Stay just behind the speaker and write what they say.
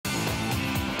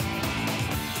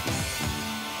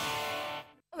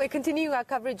We're continuing our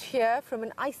coverage here from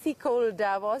an icy cold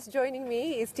Davos. Joining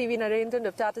me is TV Narendran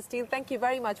of Tata Steel. Thank you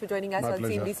very much for joining us on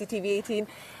CNBC TV 18.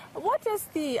 What does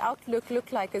the outlook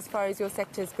look like as far as your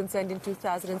sector is concerned in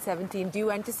 2017? Do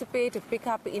you anticipate a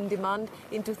pickup in demand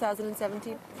in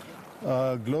 2017?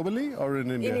 Globally or in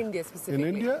India? In India specifically.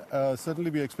 In India, certainly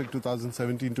we expect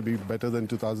 2017 to be better than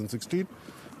 2016.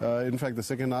 In fact, the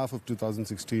second half of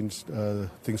 2016,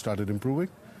 things started improving.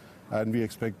 And we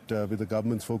expect with the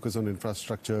government's focus on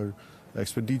infrastructure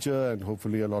expenditure and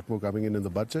hopefully a lot more coming in the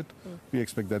budget, we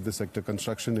expect that the sector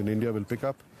construction in India will pick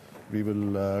up. We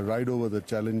will ride over the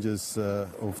challenges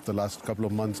of the last couple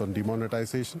of months on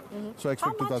demonetization. So I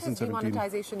expect 2017. How much has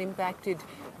demonetization impacted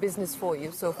business for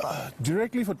you so far?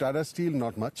 Directly for Tata Steel,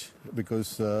 not much,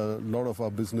 because a lot of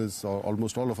our business, or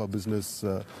almost all of our business,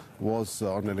 was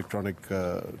on electronic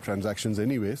transactions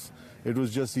anyways. It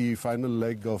was just the final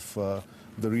leg of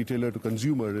the retailer to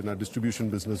consumer in our distribution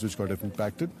business which got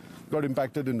impacted. Got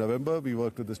impacted in November. We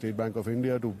worked with the State Bank of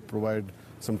India to provide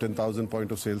some 10,000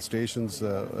 point of sale stations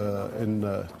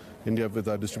in India with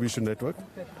our distribution network.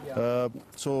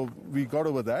 So we got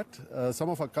over that. Some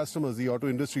of our customers, the auto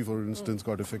industry for instance,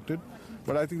 got affected.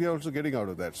 But I think they're also getting out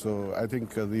of that. So I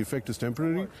think the effect is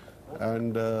temporary.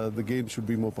 And the gain should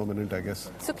be more permanent, I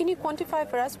guess. So can you quantify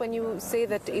for us when you say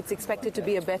that it's expected to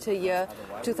be a better year,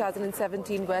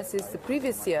 2017 versus the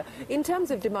previous year? In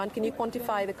terms of demand, can you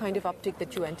quantify the kind of uptick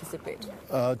that you anticipate?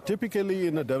 Typically,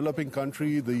 in a developing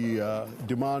country, the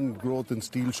demand growth in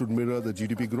steel should mirror the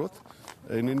GDP growth.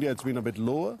 In India, it's been a bit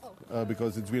lower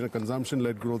because it's been a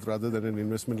consumption-led growth rather than an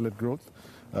investment-led growth.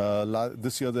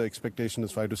 This year, the expectation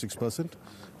is 5 to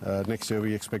 6%. Next year,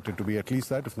 we expect it to be at least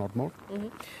that, if not more.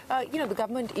 You know, the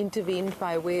government intervened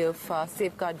by way of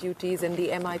safeguard duties and the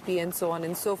MIP and so on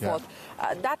and so forth.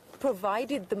 That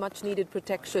provided the much-needed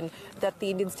protection that the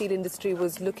Indian steel industry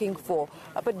was looking for.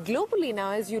 But globally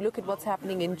now, as you look at what's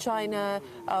happening in China,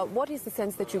 what is the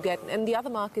sense that you get, and the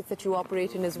other markets that you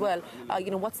operate in as well?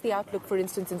 You know, what's the outlook, for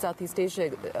instance, in Southeast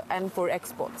Asia and for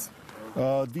exports?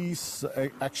 These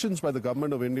actions by the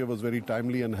government of India was very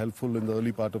timely and helpful in the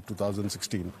early part of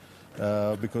 2016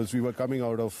 because we were coming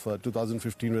out of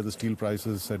 2015 where the steel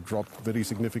prices had dropped very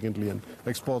significantly and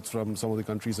exports from some of the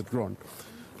countries had grown.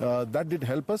 That did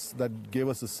help us. That gave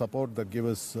us a support. That gave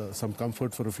us some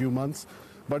comfort for a few months.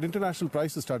 But international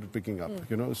prices started picking up,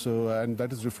 you know, and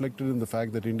that is reflected in the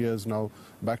fact that India is now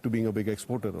back to being a big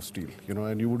exporter of steel, you know,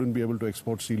 and you wouldn't be able to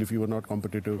export steel if you were not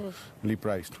competitively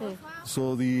priced.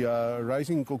 So the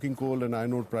rising coking coal and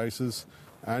iron ore prices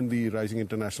and the rising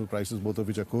international prices, both of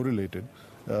which are correlated,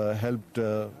 helped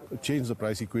change the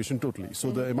price equation totally.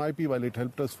 So the MIP, while it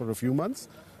helped us for a few months,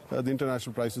 the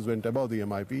international prices went above the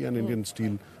MIP and Indian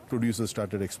steel producers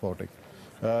started exporting.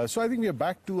 So I think we are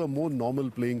back to a more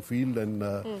normal playing field, and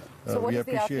so what is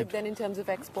the outlook then in terms of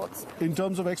exports? In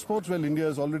terms of exports, well, India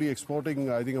is already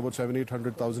exporting, I think, about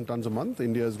 700,000-800,000 tons a month.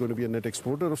 India is going to be a net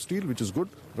exporter of steel, which is good,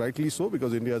 rightly so,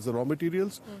 because India has the raw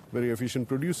materials, very efficient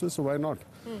producers, so why not?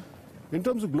 In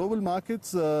terms of global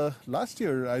markets, last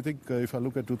year, I think, if I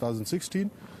look at 2016,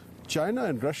 China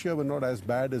and Russia were not as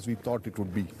bad as we thought it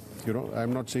would be. You know,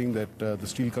 I'm not saying that the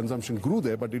steel consumption grew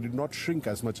there, but it did not shrink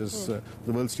as much as the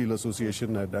World Steel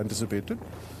Association had anticipated.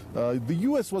 The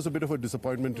US was a bit of a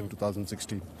disappointment in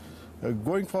 2016.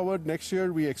 Going forward next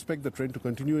year, we expect the trend to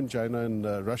continue in China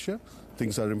and Russia.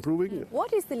 Things are improving.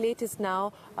 What is the latest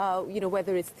now, you know,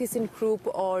 whether it's ThyssenKrupp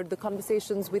or the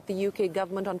conversations with the UK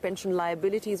government on pension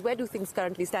liabilities? Where do things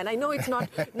currently stand? I know it's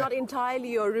not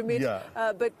entirely your remit,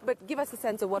 but give us a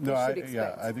sense of what we should expect.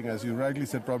 Yeah, I think as you rightly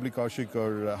said, probably Kaushik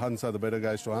or Hans are the better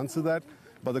guys to answer that.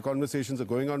 But the conversations are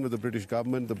going on with the British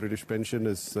government. The British pension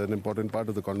is an important part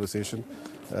of the conversation.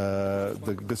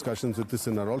 The discussions with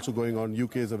Thyssen are also going on.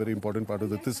 UK is a very important part of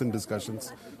the Thyssen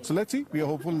discussions. So let's see. We are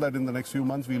hopeful that in the next few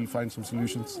months we'll find some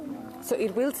solutions. So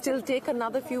it will still take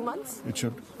another few months? It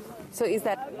should. So is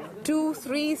that 2,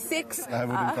 3, 6? I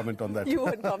wouldn't comment on that. You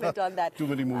wouldn't comment on that. Too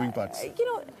many moving parts. You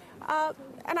know,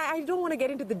 and I don't want to get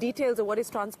into the details of what is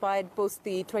transpired post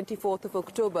the 24th of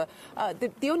October.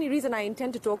 The only reason I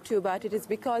intend to talk to you about it is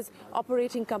because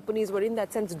operating companies were in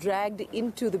that sense dragged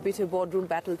into the bitter boardroom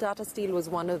battle. Tata Steel was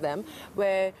one of them,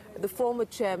 where the former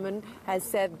chairman has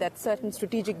said that certain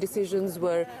strategic decisions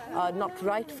were not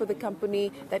right for the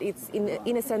company, that it's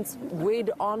in a sense weighed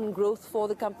on growth for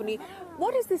the company.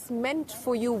 What has this meant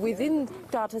for you within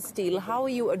Tata Steel? How are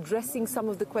you addressing some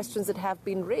of the questions that have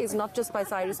been raised, not just by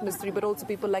Cyrus Mistry, but also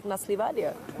people like Nasli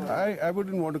Wadia? I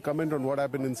wouldn't want to comment on what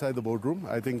happened inside the boardroom.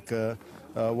 I think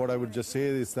what I would just say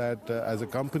is that as a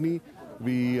company,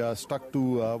 We stuck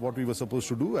to what we were supposed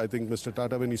to do. I think Mr.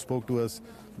 Tata, when he spoke to us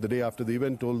the day after the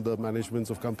event, told the managements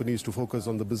of companies to focus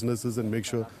on the businesses and make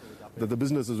sure that the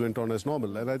businesses went on as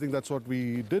normal. And I think that's what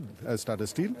we did as Tata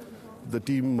Steel. The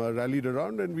team rallied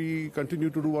around and we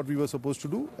continued to do what we were supposed to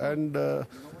do. And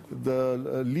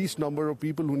the least number of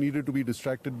people who needed to be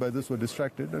distracted by this were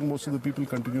distracted, and most of the people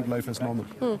continued life as normal.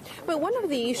 Well, one of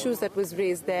the issues that was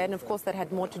raised there, and of course that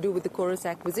had more to do with the Chorus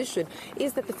acquisition,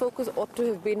 is that the focus ought to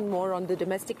have been more on the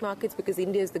domestic markets because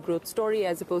India is the growth story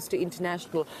as opposed to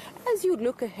international. As you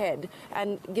look ahead,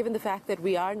 and given the fact that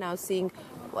we are now seeing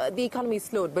the economy is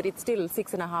slowed, but it's still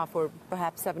 6.5% or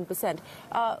perhaps 7%.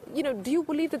 Do you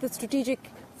believe that the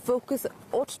strategic focus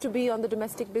ought to be on the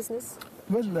domestic business?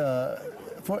 Well,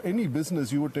 for any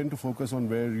business, you would tend to focus on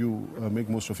where you make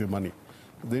most of your money.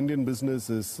 The Indian business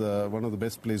is one of the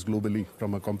best placed globally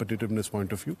from a competitiveness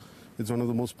point of view. It's one of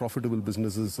the most profitable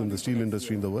businesses in the steel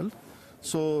industry in the world.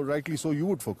 So rightly so, you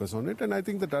would focus on it. And I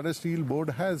think the Tata Steel board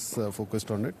has focused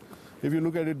on it. If you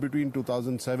look at it between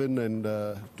 2007 and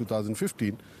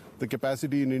 2015, the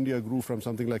capacity in India grew from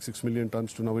something like 6 million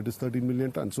tons to now it is 13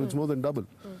 million tons. So it's more than double.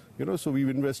 So we've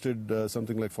invested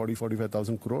something like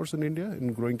 45,000 crores in India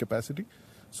in growing capacity.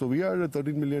 So we are a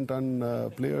 13 million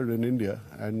ton player in India.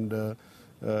 And,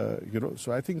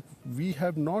 so I think we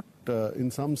have not,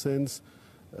 in some sense,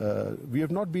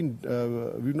 we've not been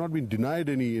denied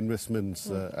any investments.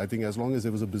 I think as long as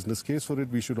there was a business case for it,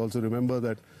 we should also remember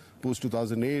that post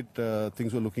 2008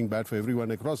 things were looking bad for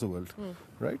everyone across the world,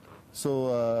 right?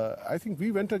 So I think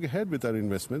we went ahead with our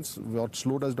investments. What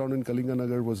slowed us down in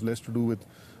Kalinganagar was less to do with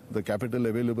the capital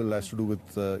available as to do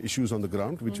with issues on the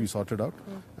ground, which we sorted out.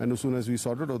 And as soon as we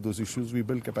sorted out those issues, we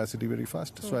built capacity very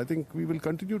fast. So I think we will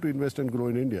continue to invest and grow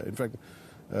in India. In fact,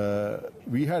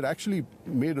 we had actually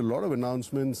made a lot of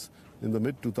announcements in the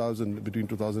mid-2000, between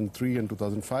 2003 and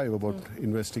 2005 about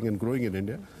investing and growing in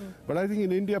India. But I think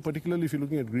in India, particularly if you're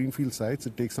looking at greenfield sites,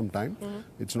 it takes some time.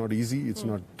 It's not easy. It's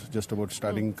not just about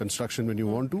starting construction when you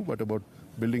want to, but about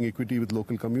building equity with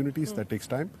local communities. That takes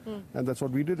time. And that's what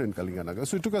we did in Kalinganagar.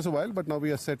 So it took us a while, but now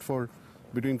we are set for,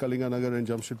 between Kalinganagar and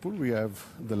Jamshedpur, we have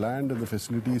the land and the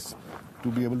facilities to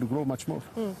be able to grow much more.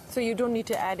 So you don't need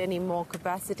to add any more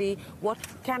capacity. What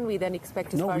can we then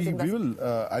expect as far as investment? We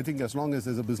will. I think as long as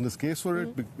there's a business case for it,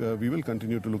 we will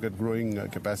continue to look at growing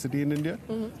capacity in India.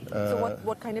 So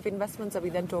what kind of investments are we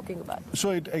then talking about? So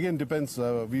it again depends.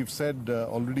 We've said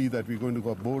already that we're going to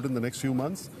go aboard in the next few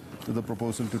months to the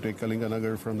proposal to take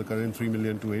Kalinganagar from the current 3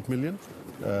 million to 8 million.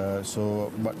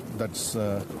 But that's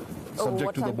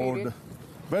subject to the board. Period?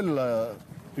 Well,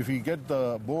 if we get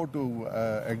the board to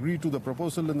agree to the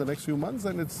proposal in the next few months,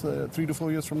 then it's 3 to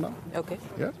 4 years from now. Okay.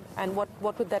 Yeah. And what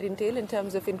would that entail in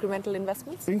terms of incremental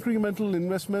investments? Incremental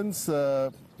investments,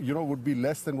 would be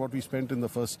less than what we spent in the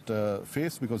first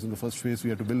phase, because in the first phase we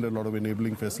had to build a lot of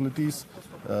enabling facilities,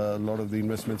 a lot of the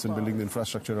investments in building the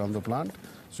infrastructure around the plant.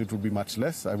 So it would be much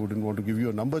less. I wouldn't want to give you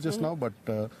a number just now, but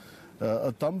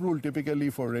a thumb rule typically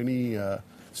for any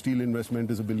steel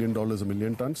investment is $1 billion a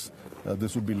million tons.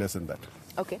 This would be less than that.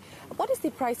 Okay. What is the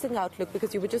pricing outlook?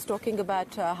 Because you were just talking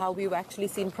about how we've actually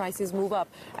seen prices move up.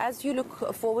 As you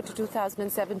look forward to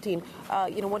 2017,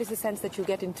 what is the sense that you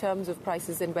get in terms of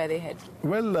prices and where they head?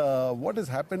 Well, what has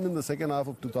happened in the second half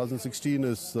of 2016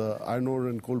 is iron ore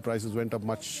and coal prices went up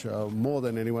much more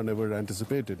than anyone ever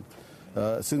anticipated.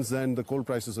 Since then, the coal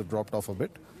prices have dropped off a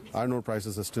bit. Iron ore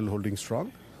prices are still holding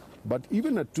strong. But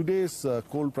even at today's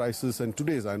coal prices and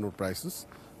today's iron ore prices,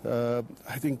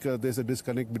 I think there's a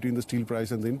disconnect between the steel price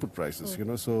and the input prices.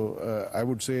 So I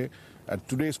would say at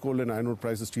today's coal and iron ore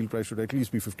prices, steel price should at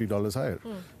least be $50 higher.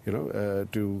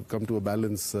 To come to a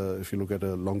balance. If you look at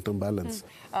a long-term balance.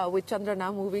 With Chandra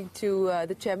now moving to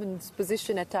the chairman's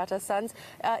position at Tata Sons,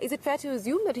 is it fair to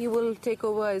assume that he will take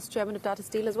over as chairman of Tata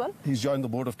Steel as well? He's joined the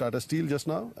board of Tata Steel just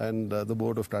now, and the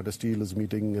board of Tata Steel is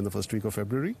meeting in the first week of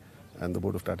February. And the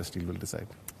board of Tata Steel will decide.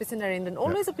 Mr. Narendran,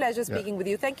 always a pleasure speaking with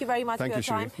you. Thank you very much for your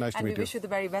time. Nice to meet you. And we wish you the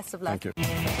very best of luck. Thank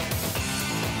you.